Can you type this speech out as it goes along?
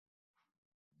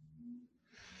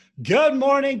Good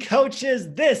morning,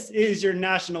 coaches. This is your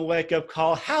national wake-up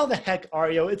call. How the heck are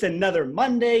you? It's another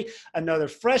Monday, another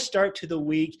fresh start to the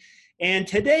week. And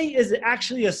today is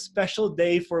actually a special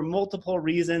day for multiple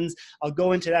reasons. I'll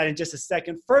go into that in just a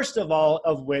second. First of all,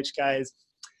 of which, guys,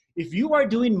 if you are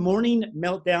doing Morning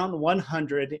Meltdown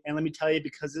 100, and let me tell you,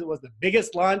 because it was the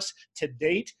biggest launch to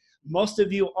date, most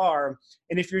of you are.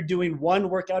 And if you're doing one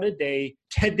workout a day,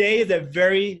 today is a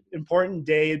very important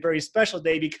day, a very special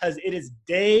day, because it is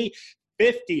day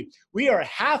 50. We are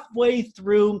halfway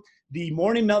through the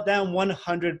Morning Meltdown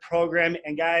 100 program.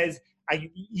 And guys,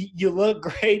 you look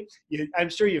great. I'm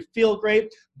sure you feel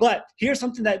great. But here's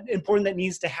something that important that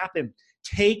needs to happen.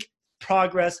 Take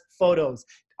progress photos.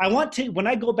 When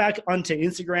I go back onto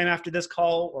Instagram after this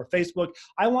call or Facebook,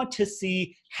 I want to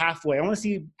see halfway. I want to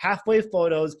see halfway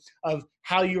photos of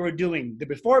how you are doing. The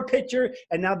before picture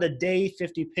and now the day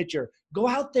 50 picture. Go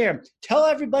out there. Tell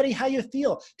everybody how you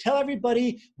feel. Tell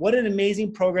everybody what an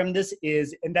amazing program this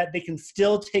is and that they can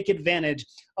still take advantage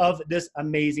of this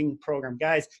amazing program.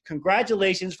 Guys,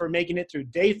 congratulations for making it through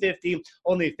day 50.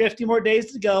 Only 50 more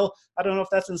days to go. I don't know if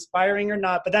that's inspiring or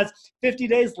not, but that's 50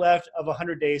 days left of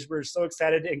 100 days. We're so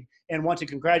excited and want to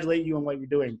congratulate you on what you're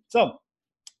doing. So,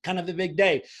 kind of a big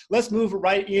day. Let's move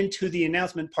right into the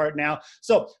announcement part now.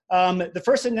 So the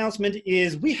first announcement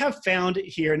is we have found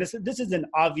here, and this is an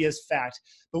obvious fact,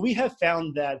 but we have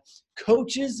found that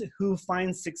coaches who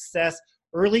find success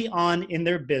early on in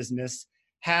their business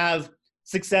have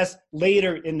success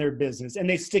later in their business, and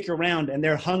they stick around and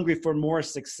they're hungry for more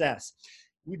success.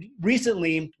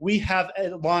 Recently, we have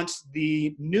launched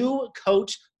the new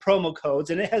coach promo codes,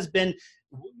 and it has been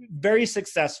very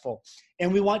successful,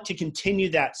 and we want to continue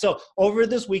that. So over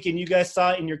this weekend, you guys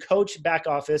saw in your coach back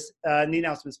office, in the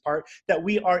announcements part, that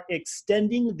we are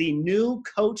extending the new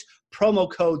coach promo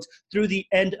codes through the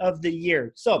end of the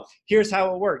year. So here's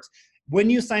how it works. When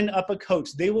you sign up a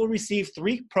coach, they will receive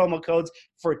 3 promo codes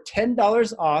for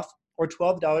 $10 off or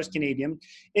 $12 Canadian,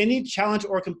 any challenge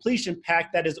or completion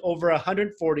pack that is over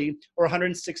 140 or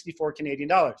 164 Canadian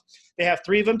dollars. They have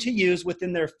 3 of them to use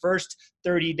within their first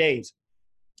 30 days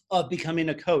of becoming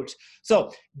a coach.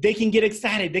 So they can get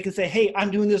excited. They can say, hey,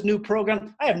 I'm doing this new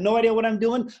program. I have no idea what I'm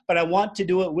doing, but I want to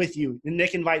do it with you. And they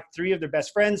can invite 3 of their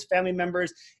best friends, family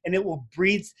members, and it will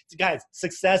breed, guys,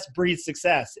 success breeds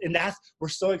success. And we're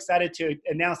so excited to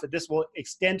announce that this will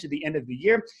extend to the end of the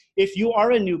year. If you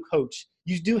are a new coach,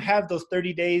 you do have those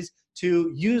 30 days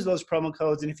to use those promo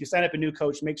codes. And if you sign up a new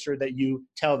coach, make sure that you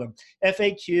tell them.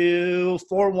 FAQ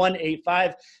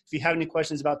 4185, if you have any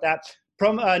questions about that.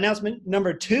 Announcement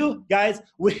number 2, guys,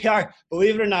 we are,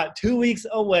 believe it or not, 2 weeks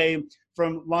away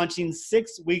from launching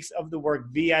 6 weeks of the work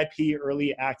VIP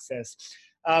early access.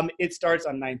 It starts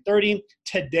on 9:30.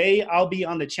 Today, I'll be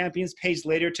on the champions page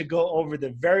later to go over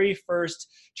the very first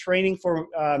training for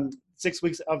 6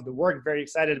 weeks of the work. Very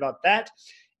excited about that.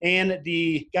 And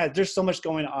guys, there's so much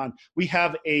going on. We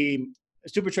have a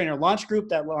Super Trainer launch group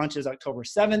that launches October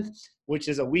 7th, which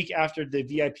is a week after the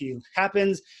VIP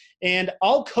happens. And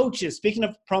all coaches, speaking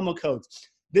of promo codes,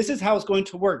 this is how it's going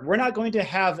to work. We're not going to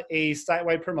have a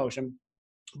site-wide promotion,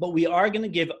 but we are going to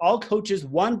give all coaches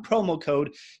 1 promo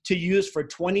code to use for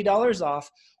 $20 off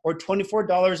or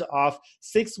 $24 off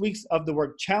 6 weeks of the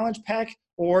work challenge pack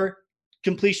or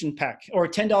completion pack, or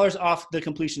 $10 off the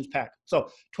completions pack.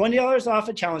 So $20 off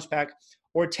a challenge pack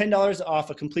or $10 off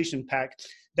a completion pack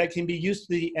that can be used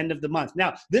to the end of the month.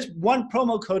 Now, this 1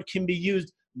 promo code can be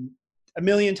used a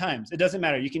million times. It doesn't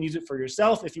matter. You can use it for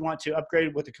yourself if you want to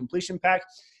upgrade with a completion pack.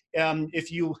 If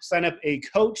you sign up a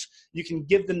coach, you can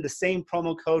give them the same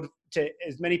promo code to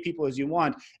as many people as you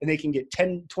want, and they can get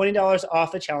 $20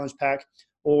 off a challenge pack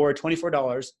or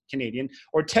 $24 Canadian,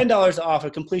 or $10 off a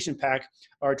completion pack,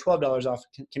 or $12 off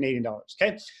Canadian dollars,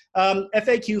 okay?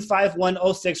 FAQ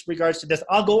 5106 regards to this.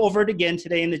 I'll go over it again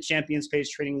today in the Champions page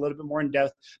training a little bit more in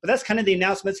depth, but that's kind of the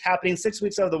announcements happening, 6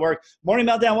 weeks of the work, Morning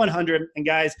Meltdown 100, and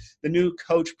guys, the new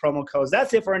coach promo codes.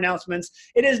 That's it for announcements.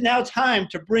 It is now time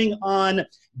to bring on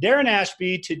Darren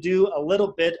Ashby to do a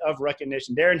little bit of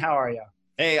recognition. Darren, how are you?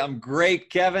 Hey, I'm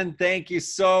great, Kevin. Thank you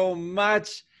so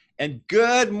much. And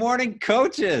good morning,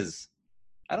 coaches.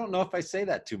 I don't know if I say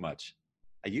that too much.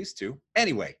 I used to.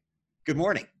 Anyway, good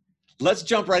morning. Let's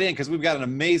jump right in because we've got an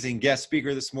amazing guest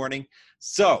speaker this morning.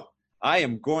 So I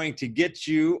am going to get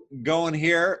you going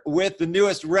here with the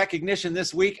newest recognition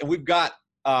this week. And we've got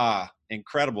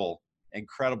incredible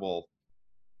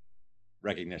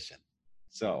recognition.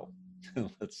 So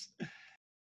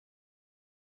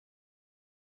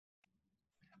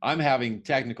I'm having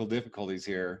technical difficulties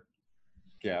here.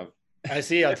 Yeah. I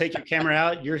see. I'll take your camera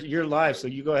out. You're live, so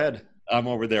you go ahead. I'm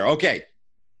over there. Okay.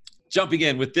 Jumping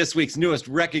in with this week's newest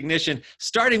recognition,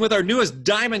 starting with our newest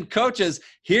Diamond coaches.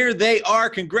 Here they are.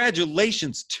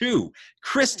 Congratulations to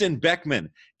Kristen Beckman,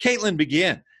 Caitlin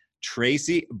Begin,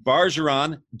 Tracy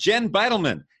Bargeron, Jen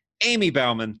Beitelman, Amy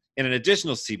Bauman, and an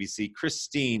additional CBC,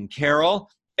 Christine Carroll,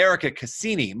 Erica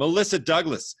Cassini, Melissa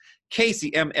Douglas,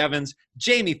 Casey M. Evans,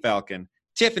 Jamie Falcon,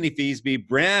 Tiffany Feesby,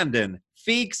 Brandon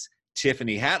Feeks,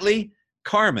 Tiffany Hatley,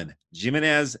 Carmen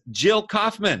Jimenez, Jill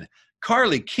Kaufman,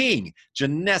 Carly King,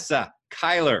 Janessa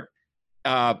Kyler.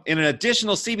 In an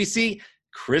additional CBC,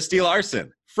 Christy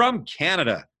Larson from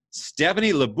Canada,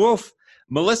 Stephanie LeBouf,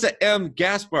 Melissa M.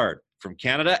 Gaspard from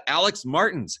Canada, Alex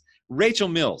Martins, Rachel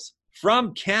Mills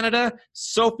from Canada,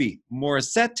 Sophie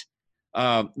Morissette,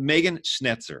 Megan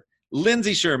Schnetzer,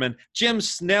 Lindsay Sherman, Jim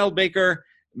Snellbaker,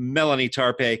 Melanie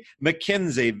Tarpe,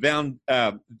 Mackenzie Van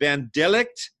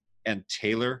Delicht, and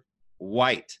Taylor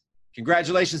White.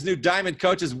 Congratulations, new Diamond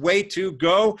coaches. Way to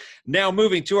go. Now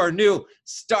moving to our new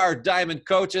Star Diamond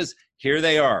coaches. Here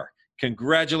they are.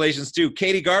 Congratulations to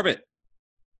Katie Garbett.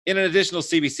 In an additional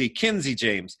CBC, Kinsey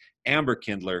James, Amber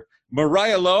Kindler,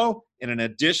 Mariah Lowe. In an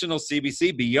additional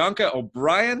CBC, Bianca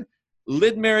O'Brien,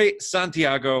 Lidmary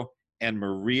Santiago, and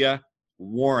Maria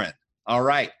Warren. All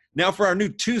right. Now for our new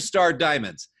 2-star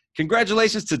Diamonds.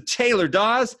 Congratulations to Taylor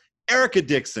Dawes, Erica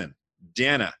Dixon,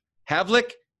 Dana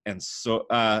Havlick, and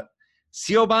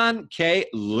Siobhan K.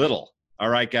 Little. All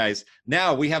right, guys.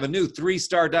 Now we have a new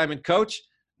 3-star Diamond coach,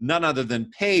 none other than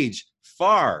Paige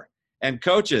Farr. And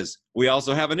coaches, we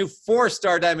also have a new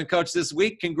 4-star Diamond coach this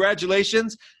week.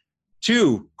 Congratulations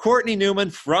to Courtney Newman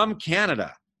from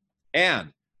Canada.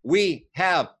 And we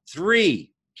have 3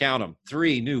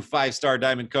 new 5-star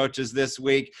Diamond coaches this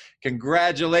week.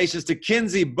 Congratulations to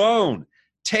Kinsey Bone,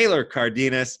 Taylor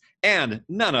Cardenas, and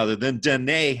none other than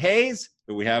Danae Hayes,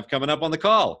 who we have coming up on the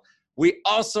call. We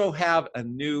also have a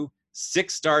new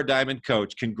 6-star Diamond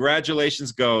coach.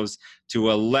 Congratulations goes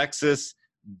to Alexis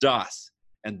Doss.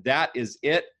 And that is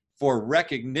it for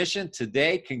recognition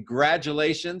today.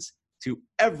 Congratulations to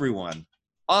everyone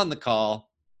on the call.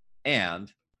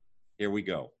 And here we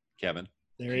go, Kevin.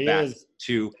 There he is.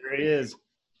 There he is.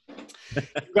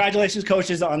 Congratulations,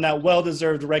 coaches, on that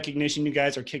well-deserved recognition. You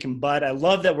guys are kicking butt. I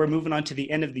love that we're moving on to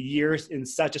the end of the year in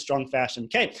such a strong fashion.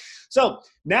 Okay, so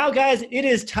now, guys, it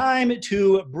is time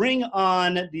to bring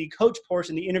on the coach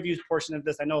portion, the interviews portion of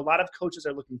this. I know a lot of coaches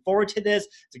are looking forward to this.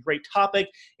 It's a great topic.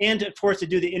 And, of course, to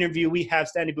do the interview, we have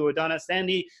Sandy Buadana.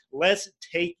 Sandy, let's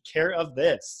take care of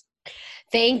this.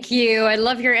 Thank you. I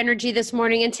love your energy this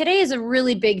morning. And today is a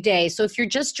really big day. So if you're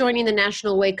just joining the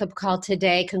National Wake Up Call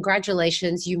today,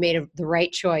 congratulations, you made the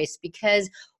right choice, because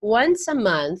once a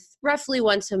month, roughly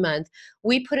once a month,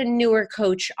 we put a newer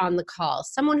coach on the call,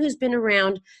 someone who's been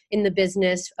around in the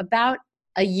business about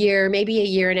a year, maybe a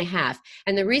year and a half.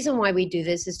 And the reason why we do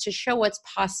this is to show what's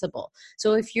possible.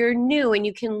 So if you're new and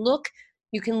you can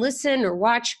listen or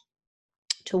watch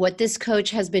to what this coach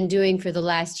has been doing for the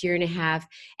last year and a half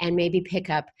and maybe pick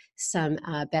up some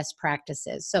best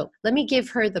practices. So let me give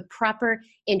her the proper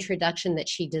introduction that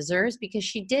she deserves, because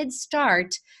she did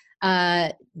start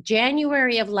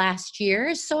January of last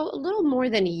year, so a little more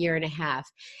than a year and a half.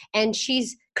 And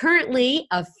she's currently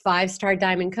a 5-star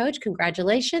Diamond coach.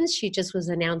 Congratulations. She just was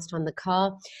announced on the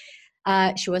call.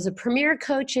 She was a premier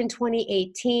coach in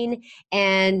 2018,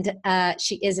 and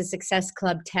she is a Success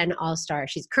Club 10 All-Star.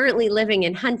 She's currently living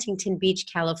in Huntington Beach,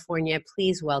 California.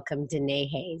 Please welcome Danae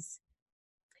Hayes.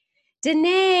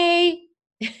 Danae!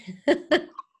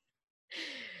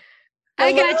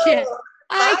 I got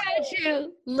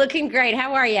you. Looking great.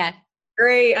 How are you?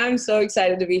 Great. I'm so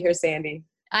excited to be here, Sandy.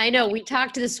 I know. We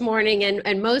talked this morning,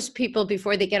 and most people,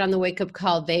 before they get on the wake-up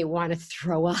call, they want to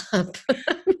throw up.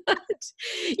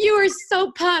 You are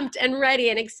so pumped and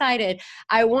ready and excited.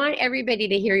 I want everybody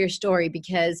to hear your story,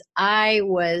 because I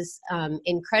was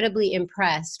incredibly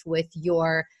impressed with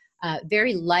your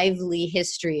very lively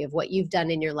history of what you've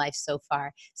done in your life so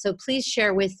far. So please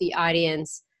share with the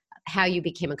audience how you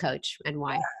became a coach and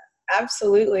why.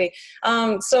 Absolutely.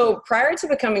 So prior to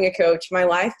becoming a coach, my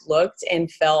life looked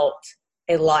and felt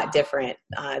a lot different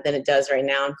than it does right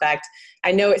now. In fact,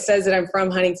 I know it says that I'm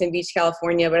from Huntington Beach,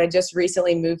 California, but I just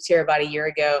recently moved here about a year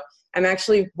ago. I'm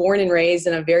actually born and raised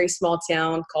in a very small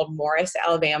town called Morris,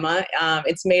 Alabama.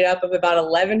 It's made up of about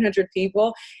 1,100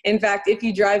 people. In fact, if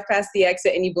you drive past the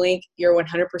exit and you blink, you're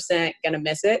 100% going to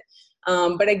miss it.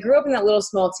 But I grew up in that little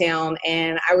small town,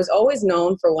 and I was always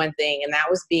known for one thing, and that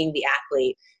was being the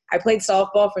athlete. I played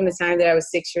softball from the time that I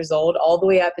was 6 years old all the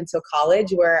way up until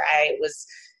college, where I was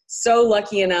so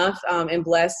lucky enough and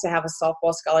blessed to have a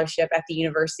softball scholarship at the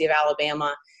University of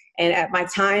Alabama. And at my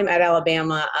time at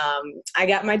Alabama, I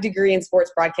got my degree in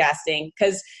sports broadcasting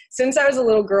because since I was a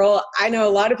little girl, I know a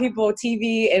lot of people,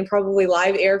 TV and probably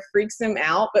live air freaks them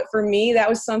out. But for me, that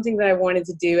was something that I wanted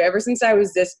to do ever since I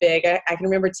was this big. I can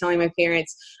remember telling my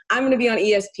parents, I'm going to be on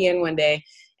ESPN one day.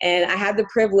 And I had the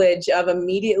privilege of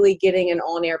immediately getting an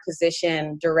on-air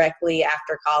position directly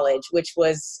after college, which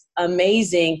was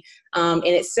amazing in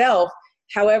itself.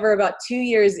 However, about 2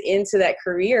 years into that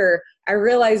career, I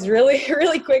realized really,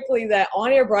 really quickly that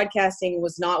on-air broadcasting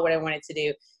was not what I wanted to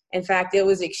do. In fact, it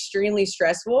was extremely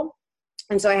stressful.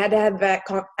 And so I had to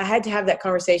have that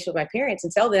conversation with my parents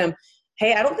and tell them,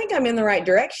 hey, I don't think I'm in the right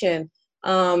direction.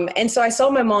 And so I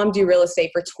saw my mom do real estate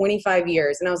for 25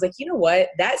 years. And I was like, you know what?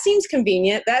 That seems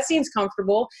convenient. That seems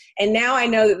comfortable. And now I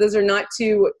know that those are not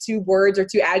two words or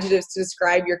two adjectives to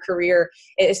describe your career,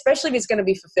 especially if it's going to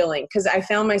be fulfilling, because I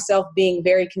found myself being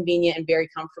very convenient and very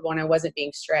comfortable and I wasn't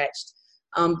being stretched.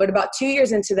 But about 2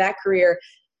 years into that career,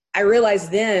 I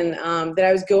realized then that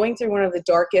I was going through one of the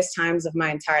darkest times of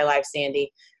my entire life,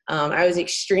 Sandy. I was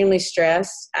extremely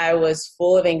stressed. I was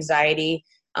full of anxiety.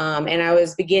 And I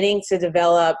was beginning to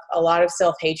develop a lot of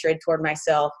self-hatred toward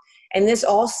myself. And this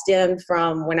all stemmed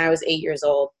from when I was 8 years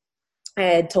old. I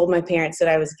had told my parents that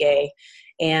I was gay.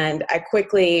 And I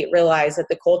quickly realized that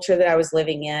the culture that I was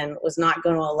living in was not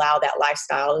going to allow that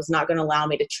lifestyle. It was not going to allow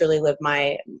me to truly live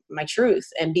my truth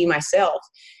and be myself.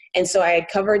 And so I had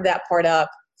covered that part up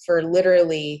for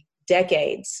literally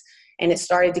decades. And it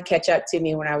started to catch up to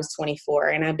me when I was 24.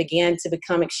 And I began to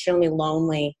become extremely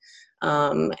lonely.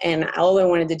 And all I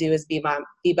wanted to do is be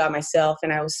by myself.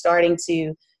 And I was starting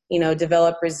to,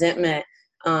 develop resentment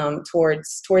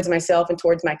towards myself and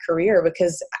towards my career,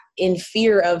 because in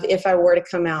fear of if I were to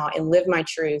come out and live my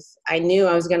truth, I knew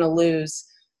I was going to lose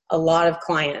a lot of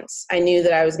clients. I knew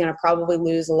that I was going to probably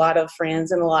lose a lot of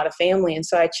friends and a lot of family. And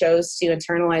so I chose to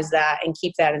internalize that and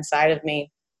keep that inside of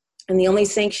me. And the only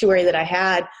sanctuary that I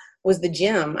had was the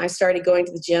gym. I started going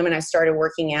to the gym and I started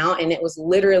working out, and it was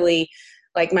literally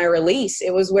like my release.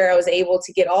 It was where I was able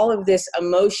to get all of this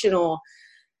emotional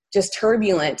just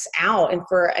turbulence out. And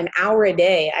for an hour a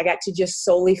day, I got to just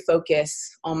solely focus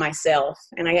on myself.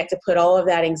 And I got to put all of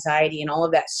that anxiety and all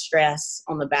of that stress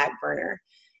on the back burner.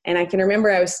 And I can remember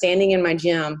I was standing in my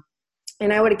gym,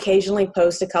 and I would occasionally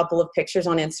post a couple of pictures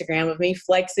on Instagram of me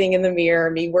flexing in the mirror,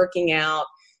 me working out.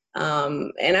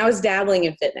 And I was dabbling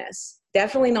in fitness,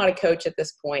 definitely not a coach at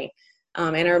this point.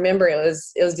 And I remember it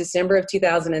was December of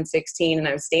 2016, and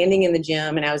I was standing in the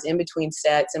gym and I was in between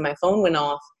sets, and my phone went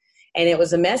off, and it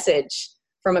was a message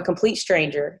from a complete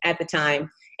stranger at the time.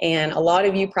 And a lot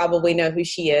of you probably know who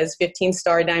she is,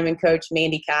 15-star diamond coach,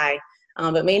 Mandy Kai.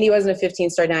 But Mandy wasn't a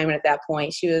 15-star diamond at that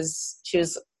point. She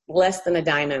was less than a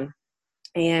diamond.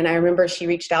 And I remember she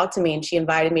reached out to me and she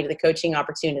invited me to the coaching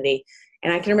opportunity.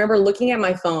 And I can remember looking at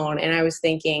my phone and I was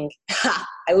thinking,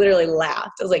 I literally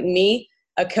laughed. I was like, me,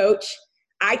 a coach?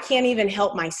 I can't even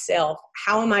help myself.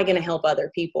 How am I going to help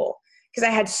other people? Because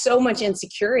I had so much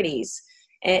insecurities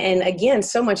and again,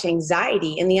 so much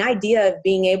anxiety. And the idea of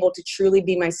being able to truly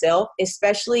be myself,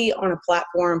 especially on a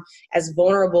platform as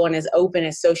vulnerable and as open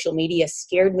as social media,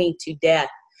 scared me to death.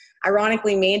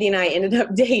 Ironically, Mandy and I ended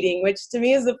up dating, which to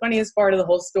me is the funniest part of the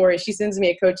whole story. She sends me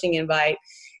a coaching invite.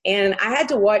 And I had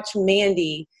to watch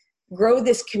Mandy grow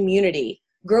this community,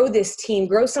 grow this team,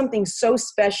 grow something so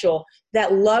special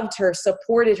that loved her,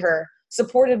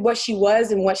 supported what she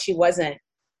was and what she wasn't.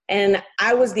 And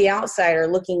I was the outsider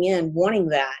looking in, wanting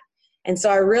that. And so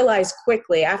I realized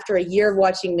quickly, after a year of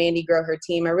watching Mandy grow her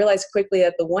team, I realized quickly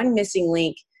that the one missing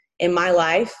link in my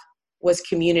life was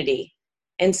community.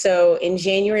 And so in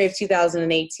January of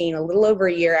 2018, a little over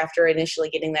a year after initially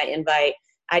getting that invite,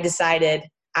 I decided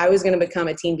I was going to become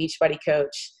a Team Beachbody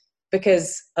coach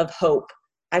because of hope.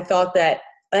 I thought that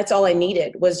that's all I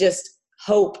needed was just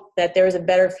hope that there was a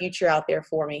better future out there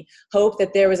for me, hope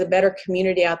that there was a better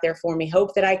community out there for me,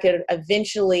 hope that I could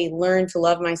eventually learn to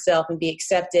love myself and be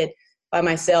accepted by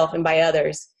myself and by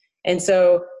others. And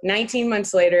so 19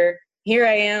 months later, here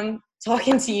I am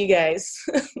talking to you guys.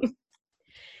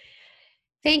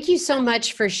 Thank you so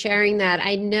much for sharing that.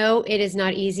 I know it is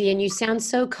not easy, and you sound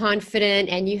so confident,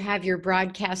 and you have your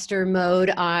broadcaster mode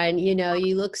on.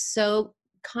 You look so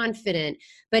confident,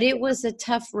 but it was a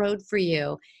tough road for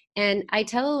you. And I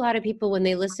tell a lot of people when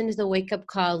they listen to the wake up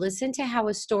call, listen to how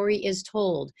a story is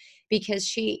told, because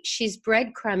she's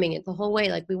breadcrumbing it the whole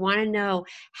way. Like, we want to know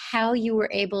how you were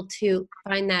able to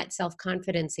find that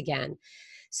self-confidence again.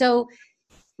 So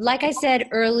like I said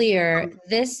earlier,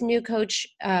 this new coach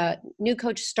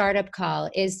startup call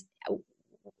is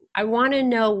I want to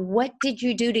know, what did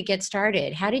you do to get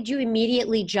started? How did you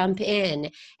immediately jump in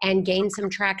and gain some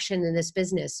traction in this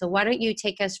business? So why don't you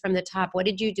take us from the top? What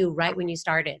did you do right when you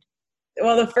started?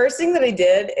 Well, the first thing that I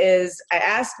did is I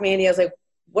asked Mandy, I was like,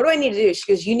 what do I need to do?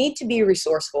 She goes, you need to be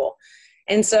resourceful.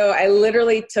 And so I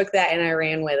literally took that and I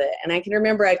ran with it. And I can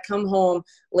remember I'd come home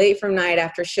late from night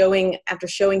after showing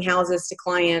houses to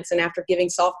clients and after giving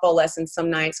softball lessons some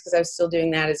nights, because I was still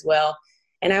doing that as well.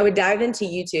 And I would dive into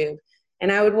YouTube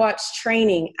and I would watch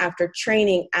training after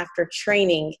training after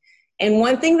training. And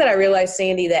one thing that I realized,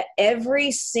 Sandy, that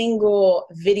every single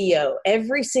video,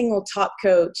 every single top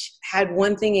coach had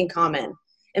one thing in common.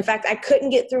 In fact, I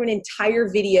couldn't get through an entire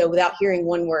video without hearing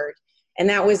one word, and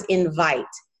that was invite.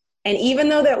 And even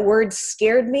though that word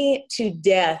scared me to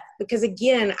death, because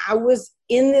again, I was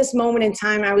in this moment in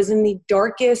time, I was in the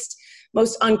darkest,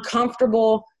 most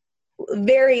uncomfortable,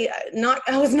 I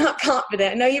was not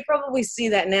confident. I know you probably see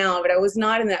that now, but I was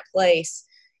not in that place.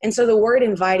 And so the word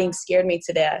inviting scared me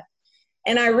to death.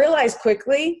 And I realized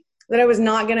quickly that I was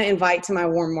not going to invite to my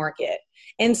warm market.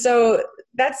 And so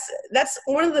that's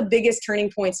one of the biggest turning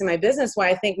points in my business, why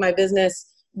I think my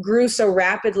business grew so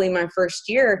rapidly my first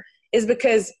year, is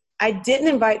because I didn't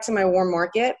invite to my warm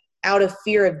market out of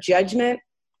fear of judgment,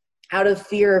 out of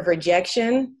fear of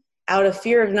rejection, out of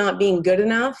fear of not being good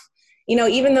enough. You know,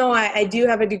 even though I do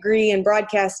have a degree in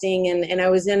broadcasting and I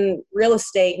was in real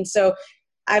estate, and so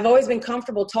I've always been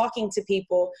comfortable talking to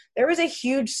people, there was a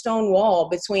huge stone wall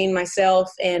between myself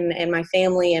and my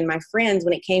family and my friends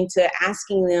when it came to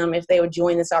asking them if they would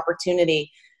join this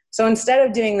opportunity. So instead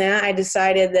of doing that, I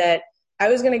decided that I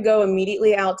was going to go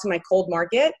immediately out to my cold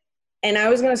market, and I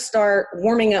was going to start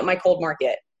warming up my cold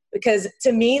market, because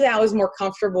to me that was more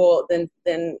comfortable than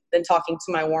talking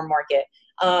to my warm market.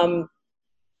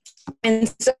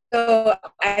 And so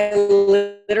I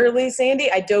literally,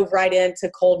 Sandy, I dove right into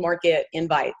cold market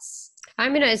invites.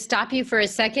 I'm going to stop you for a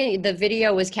second. The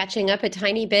video was catching up a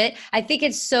tiny bit. I think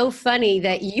it's so funny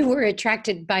that you were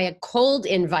attracted by a cold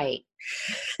invite.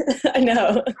 I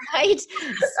know. Right? So,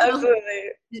 absolutely.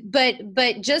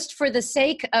 But just for the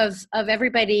sake of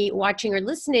everybody watching or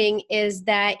listening, is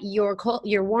that your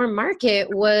warm market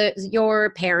was your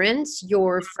parents,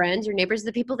 your friends, your neighbors,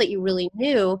 the people that you really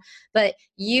knew, but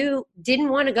you didn't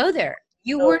want to go there.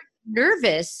 You were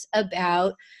nervous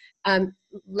about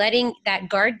letting that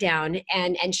guard down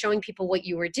and showing people what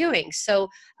you were doing. So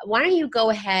why don't you go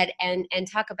ahead and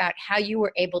talk about how you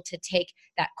were able to take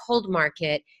that cold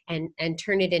market and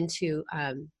turn it into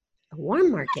a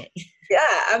warm market?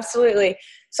 Yeah, absolutely.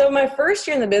 So my first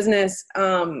year in the business,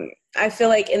 I feel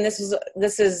like, and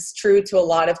this is true to a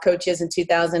lot of coaches in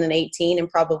 2018 and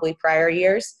probably prior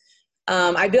years,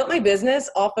 I built my business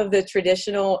off of the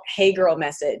traditional "Hey girl"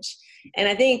 message. And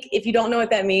I think if you don't know what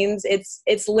that means,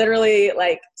 it's literally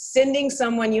like sending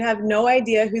someone you have no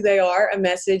idea who they are a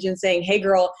message and saying, "Hey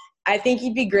girl, I think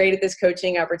you'd be great at this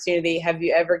coaching opportunity. Have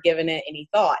you ever given it any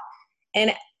thought?"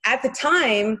 And at the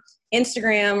time,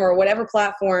 Instagram or whatever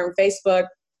platform, Facebook,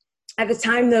 at the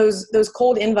time, those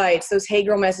cold invites, those "Hey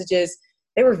girl" messages,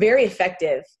 they were very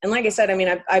effective. And like I said, I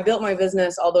mean, I built my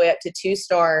business all the way up to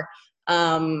 2-star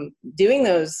doing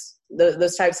those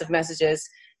types of messages.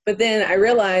 But then I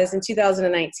realized in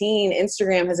 2019,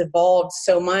 Instagram has evolved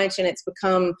so much and it's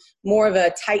become more of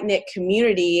a tight-knit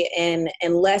community and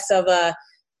less of a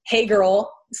 "Hey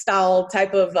girl" style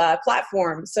type of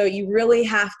platform. So you really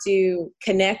have to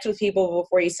connect with people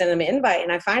before you send them an invite.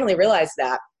 And I finally realized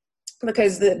that,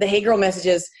 because the "Hey girl"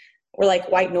 messages were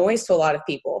like white noise to a lot of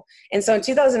people. And so in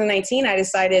 2019, I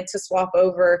decided to swap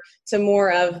over to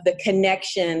more of the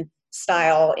connection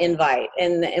style invite.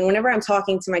 And whenever I'm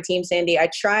talking to my team, Sandy, I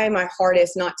try my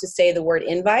hardest not to say the word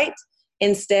invite.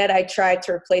 Instead, I try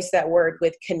to replace that word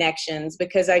with connections,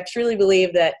 because I truly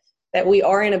believe that we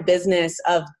are in a business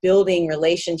of building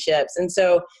relationships. And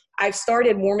so I've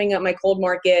started warming up my cold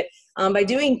market by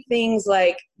doing things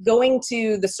like going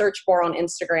to the search bar on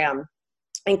Instagram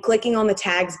and clicking on the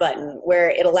tags button where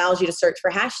it allows you to search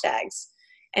for hashtags.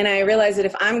 And I realized that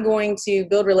if I'm going to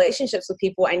build relationships with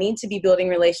people, I need to be building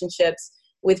relationships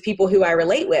with people who I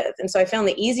relate with. And so I found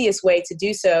the easiest way to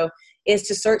do so is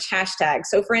to search hashtags.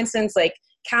 So for instance, like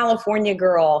California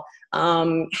girl,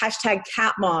 hashtag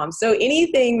cat mom. So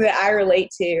anything that I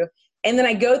relate to. And then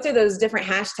I go through those different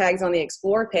hashtags on the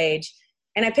Explore page,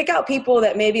 and I pick out people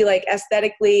that maybe like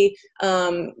aesthetically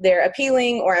they're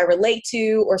appealing or I relate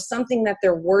to, or something that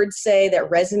their words say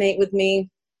that resonate with me.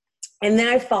 And then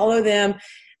I follow them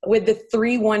with the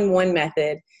 3-1-1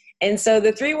 method. And so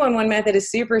the 3-1-1 method is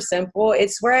super simple.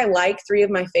 It's where I like 3 of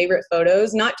my favorite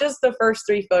photos, not just the first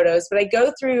 3 photos, but I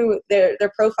go through their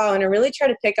profile and I really try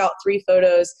to pick out 3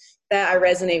 photos that I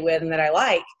resonate with and that I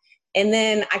like. And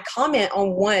then I comment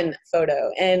on one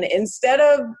photo. And instead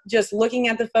of just looking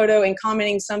at the photo and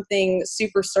commenting something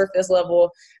super surface level,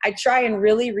 I try and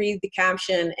really read the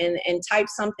caption and type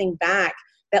something back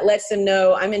that lets them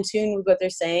know I'm in tune with what they're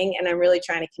saying and I'm really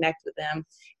trying to connect with them.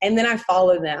 And then I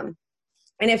follow them.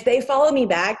 And if they follow me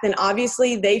back, then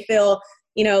obviously they feel,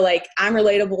 like I'm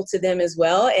relatable to them as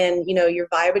well. And, your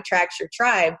vibe attracts your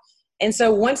tribe. And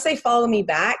so once they follow me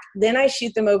back, then I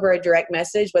shoot them over a direct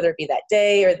message, whether it be that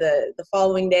day or the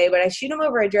following day, but I shoot them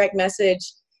over a direct message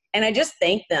and I just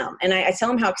thank them. And I tell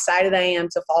them how excited I am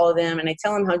to follow them. And I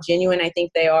tell them how genuine I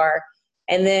think they are.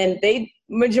 And then they,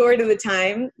 majority of the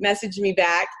time, message me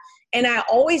back. And I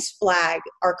always flag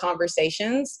our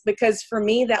conversations because for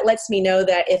me, that lets me know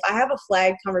that if I have a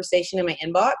flagged conversation in my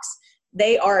inbox,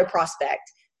 they are a prospect.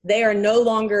 They are no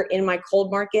longer in my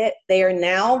cold market. They are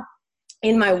now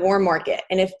in my warm market.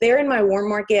 And if they're in my warm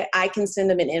market, I can send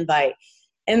them an invite.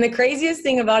 And the craziest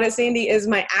thing about it, Sandy, is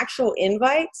my actual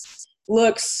invites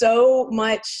look so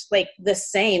much like the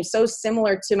same, so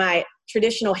similar to my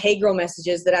traditional Hey Girl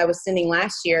messages that I was sending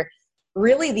last year.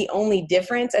 Really the only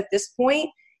difference at this point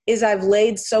is I've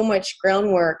laid so much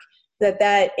groundwork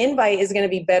that invite is going to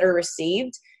be better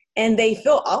received. And they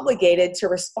feel obligated to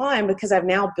respond because I've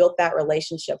now built that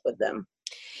relationship with them.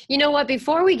 You know what?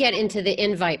 Before we get into the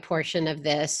invite portion of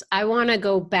this, I want to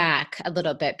go back a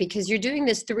little bit because you're doing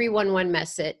this 311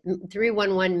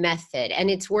 method and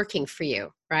it's working for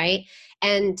you, right?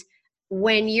 And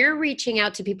when you're reaching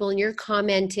out to people and you're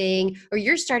commenting or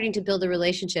you're starting to build a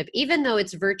relationship, even though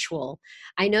it's virtual,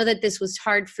 I know that this was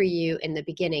hard for you in the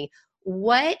beginning.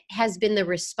 What has been the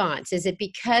response? Is it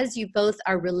because you both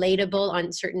are relatable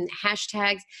on certain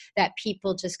hashtags that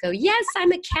people just go, yes,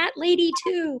 I'm a cat lady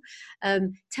too?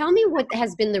 Tell me what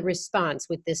has been the response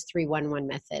with this 311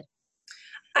 method.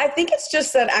 I think it's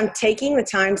just that I'm taking the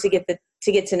time to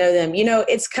get to know them.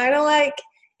 It's kind of like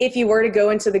if you were to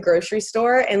go into the grocery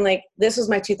store and this was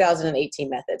my 2018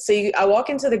 method. So I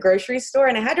walk into the grocery store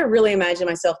and I had to really imagine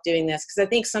myself doing this because I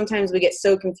think sometimes we get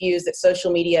so confused that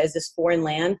social media is this foreign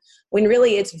land when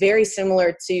really it's very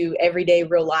similar to everyday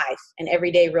real life and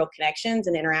everyday real connections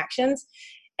and interactions.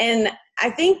 And I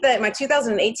think that my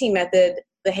 2018 method,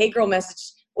 the Hey Girl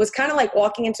message, was kind of like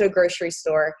walking into a grocery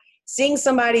store, seeing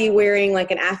somebody wearing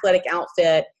an athletic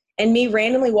outfit, and me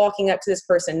randomly walking up to this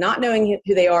person, not knowing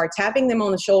who they are, tapping them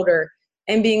on the shoulder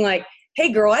and being like,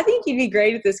 hey girl, I think you'd be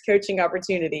great at this coaching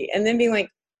opportunity. And then being like,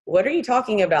 what are you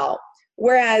talking about?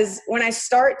 Whereas when I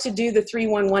start to do the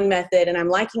 311 method and I'm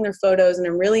liking their photos and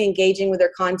I'm really engaging with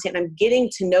their content, and I'm getting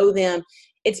to know them,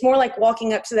 it's more like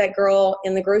walking up to that girl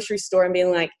in the grocery store and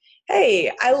being like,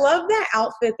 hey, I love that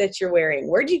outfit that you're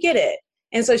wearing. Where'd you get it?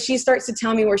 And so she starts to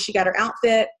tell me where she got her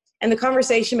outfit, and the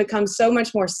conversation becomes so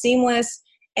much more seamless.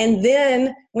 And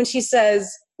then when she says,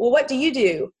 well, what do you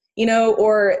do?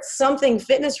 Or something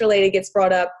fitness related gets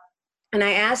brought up, and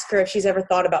I ask her if she's ever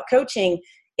thought about coaching,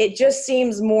 it just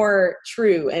seems more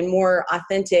true and more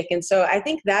authentic. And so I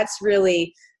think that's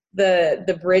really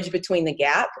the bridge between the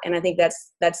gap. And I think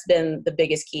that's been the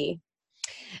biggest key.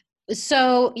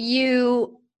 So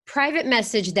you private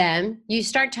message them, you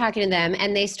start talking to them,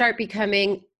 and they start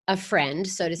becoming a friend,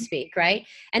 so to speak, right?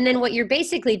 And then what you're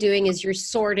basically doing is you're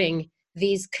sorting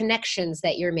these connections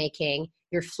that you're making,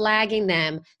 you're flagging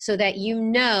them so that you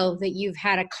know that you've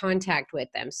had a contact with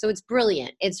them. So it's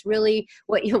brilliant. It's really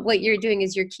what you're doing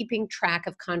is you're keeping track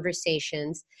of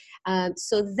conversations.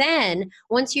 So then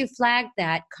once you flag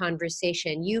that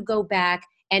conversation, you go back,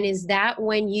 and is that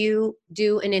when you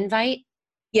do an invite?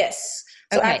 Yes.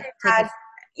 So okay.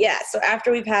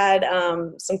 After we've had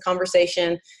some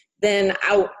conversation, then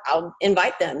I'll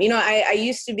invite them. I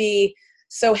used to be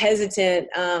so hesitant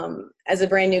as a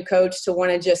brand new coach to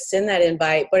want to just send that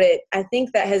invite. But I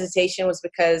think that hesitation was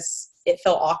because it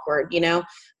felt awkward,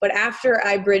 But after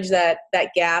I bridge that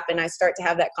gap and I start to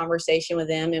have that conversation with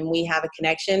them and we have a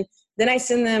connection, then I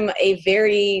send them a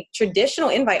very traditional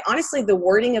invite. Honestly, the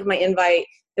wording of my invite,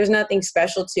 there's nothing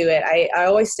special to it. I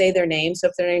always say their name. So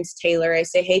if their name's Taylor, I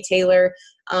say, hey, Taylor,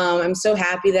 I'm so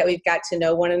happy that we've got to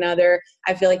know one another.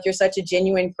 I feel like you're such a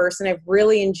genuine person. I've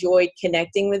really enjoyed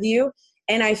connecting with you.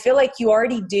 And I feel like you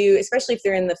already do, especially if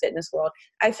they're in the fitness world,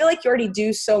 I feel like you already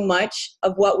do so much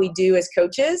of what we do as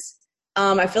coaches.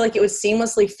 I feel like it would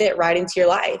seamlessly fit right into your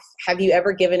life. Have you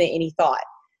ever given it any thought?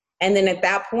 And then at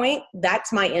that point,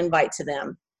 that's my invite to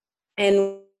them.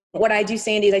 And what I do,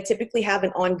 Sandy, is I typically have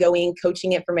an ongoing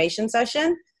coaching information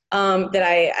session that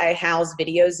I house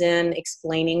videos in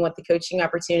explaining what the coaching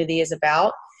opportunity is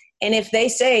about. And if they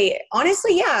say,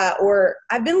 honestly, yeah, or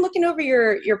I've been looking over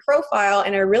your profile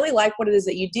and I really like what it is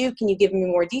that you do, can you give me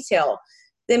more detail?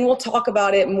 then we'll talk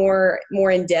about it more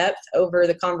in depth over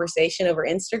the conversation over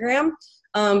Instagram.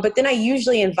 But then I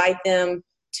usually invite them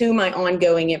to my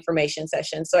ongoing information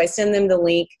session. So I send them the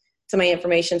link to my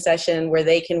information session where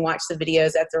they can watch the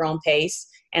videos at their own pace.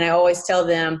 And I always tell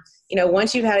them,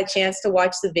 once you've had a chance to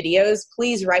watch the videos,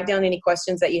 please write down any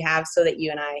questions that you have so that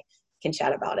you and I can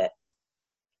chat about it.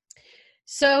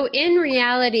 So in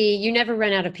reality, you never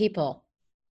run out of people.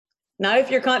 Not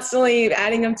if you're constantly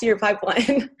adding them to your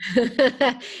pipeline.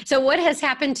 So what has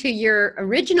happened to your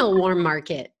original warm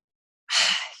market?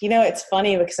 It's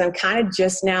funny because I'm kind of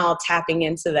just now tapping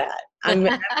into that. I'm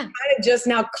kind of just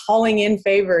now calling in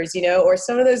favors, or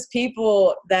some of those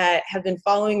people that have been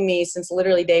following me since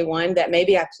literally day one that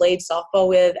maybe I played softball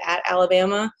with at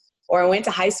Alabama or I went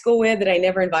to high school with that I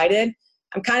never invited.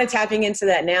 I'm kind of tapping into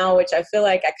that now, which I feel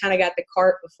like I kind of got the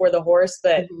cart before the horse,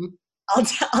 but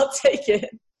I'll take it.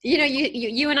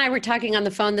 You and I were talking on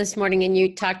the phone this morning and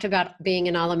you talked about being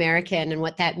an All-American and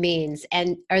what that means.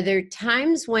 And are there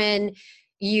times when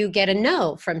you get a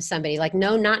no from somebody, like,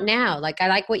 no, not now, like, I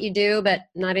like what you do, but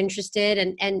not interested?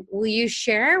 And will you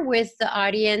share with the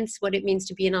audience what it means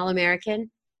to be an All-American?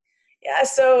 Yeah.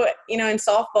 So, in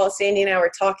softball, Sandy and I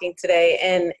were talking today,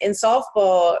 and in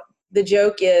softball, the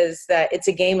joke is that it's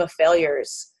a game of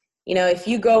failures. If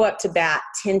you go up to bat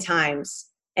 10 times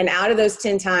and out of those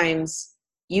 10 times,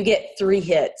 you get 3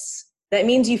 hits, that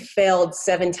means you failed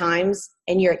 7 times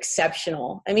and you're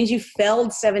exceptional. That means you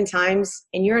failed 7 times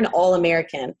and you're an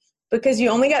All-American because you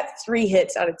only got 3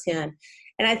 hits out of 10.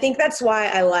 And I think that's why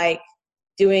I like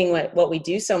doing what we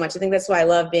do so much. I think that's why I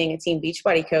love being a Team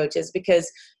Beachbody coach, is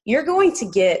because you're going to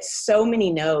get so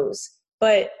many no's,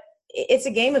 but it's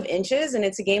a game of inches and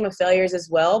it's a game of failures as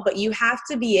well. But you have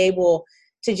to be able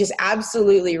to just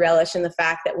absolutely relish in the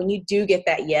fact that when you do get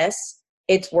that yes,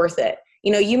 it's worth it.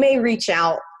 You may reach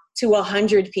out to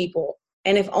 100 people,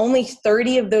 and if only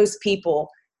 30 of those people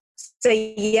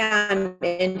say, yeah, I'm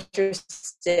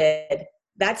interested,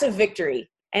 that's a victory.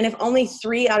 And if only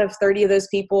 3 out of 30 of those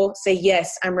people say,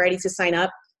 yes, I'm ready to sign up,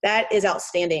 that is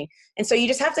outstanding. And so you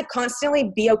just have to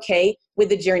constantly be okay with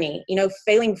the journey,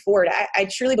 failing forward. I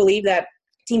truly believe that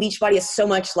Team Beachbody is so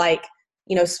much like,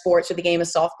 sports or the game of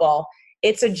softball.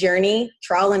 It's a journey,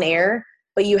 trial and error,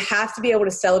 but you have to be able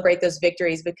to celebrate those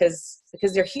victories because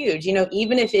they're huge,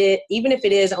 even if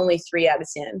it is only 3 out of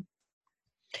 10.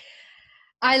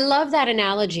 I love that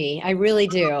analogy. I really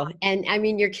do. And I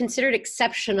mean, you're considered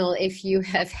exceptional if you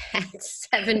have had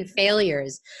 7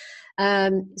 failures.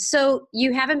 So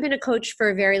you haven't been a coach for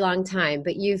a very long time,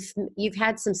 but you've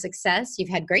had some success. You've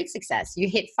had great success. You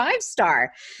hit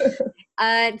 5-star.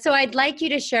 So I'd like you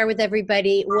to share with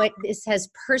everybody what this has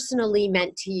personally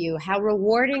meant to you. How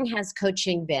rewarding has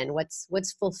coaching been?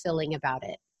 What's fulfilling about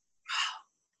it?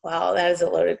 Wow, that is a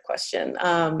loaded question.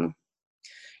 I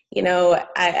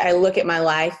look at my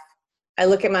life.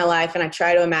 And I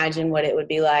try to imagine what it would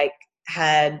be like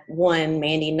had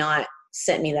Mandy not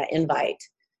sent me that invite.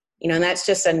 And that's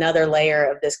just another layer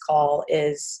of this call,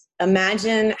 is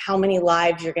imagine how many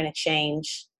lives you're going to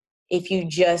change if you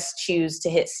just choose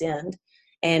to hit send.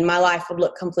 And my life would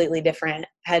look completely different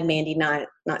had Mandy not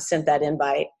sent that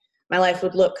invite. My life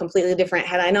would look completely different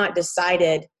had I not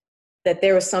decided that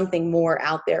there was something more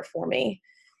out there for me.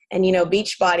 And,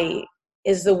 Beachbody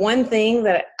is the one thing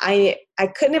that I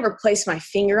could never place my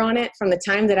finger on it from the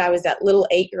time that I was that little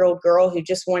 8-year-old girl who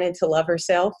just wanted to love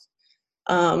herself.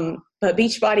 But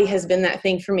Beachbody has been that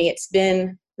thing for me. It's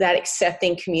been that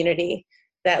accepting community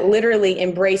that literally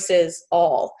embraces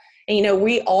all. And,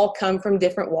 we all come from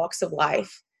different walks of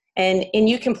life. And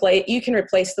you can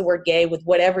replace the word gay with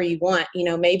whatever you want.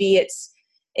 Maybe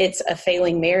it's a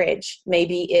failing marriage.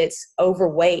 Maybe it's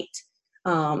overweight.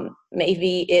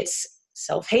 Maybe it's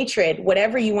self-hatred.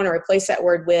 Whatever you want to replace that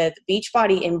word with,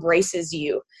 Beachbody embraces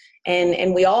you.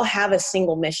 And we all have a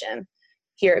single mission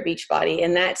here at Beachbody,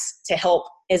 and that's to help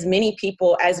as many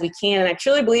people as we can. And I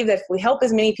truly believe that if we help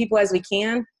as many people as we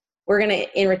can, we're going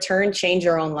to, in return, change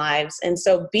our own lives. And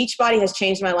so Beachbody has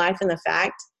changed my life in the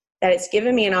fact that it's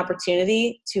given me an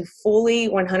opportunity to fully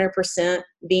 100%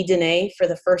 be Danae for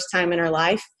the first time in her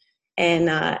life and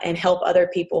help other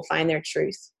people find their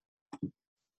truth.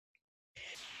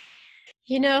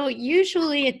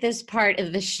 Usually at this part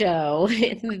of the show,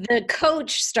 the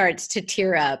coach starts to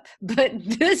tear up, but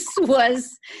this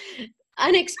was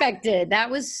unexpected. That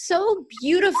was so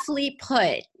beautifully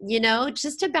put,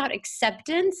 just about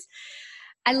acceptance.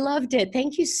 I loved it.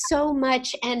 Thank you so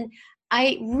much. And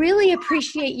I really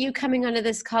appreciate you coming onto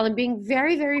this call and being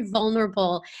very, very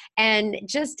vulnerable and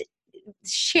just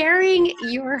sharing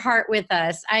your heart with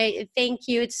us. I thank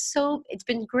you. It's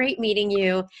been great meeting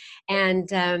you.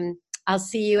 And I'll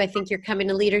see you. I think you're coming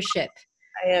to leadership.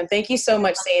 I am. Thank you so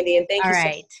much, Sandy, and thank All you so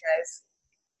right. much, guys.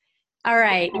 All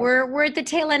right, we're at the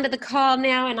tail end of the call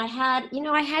now, and I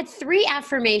had 3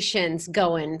 affirmations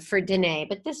going for Danae,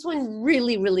 but this one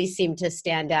really seemed to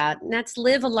stand out, and that's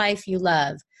live a life you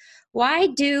love. Why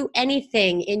do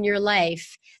anything in your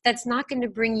life that's not going to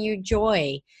bring you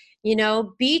joy?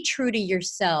 Be true to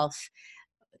yourself.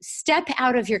 Step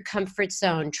out of your comfort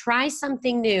zone. Try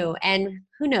something new, and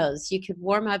who knows, you could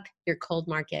warm up your cold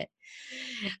market.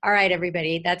 All right,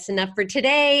 everybody, that's enough for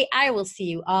today. I will see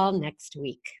you all next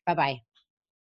week. Bye-bye.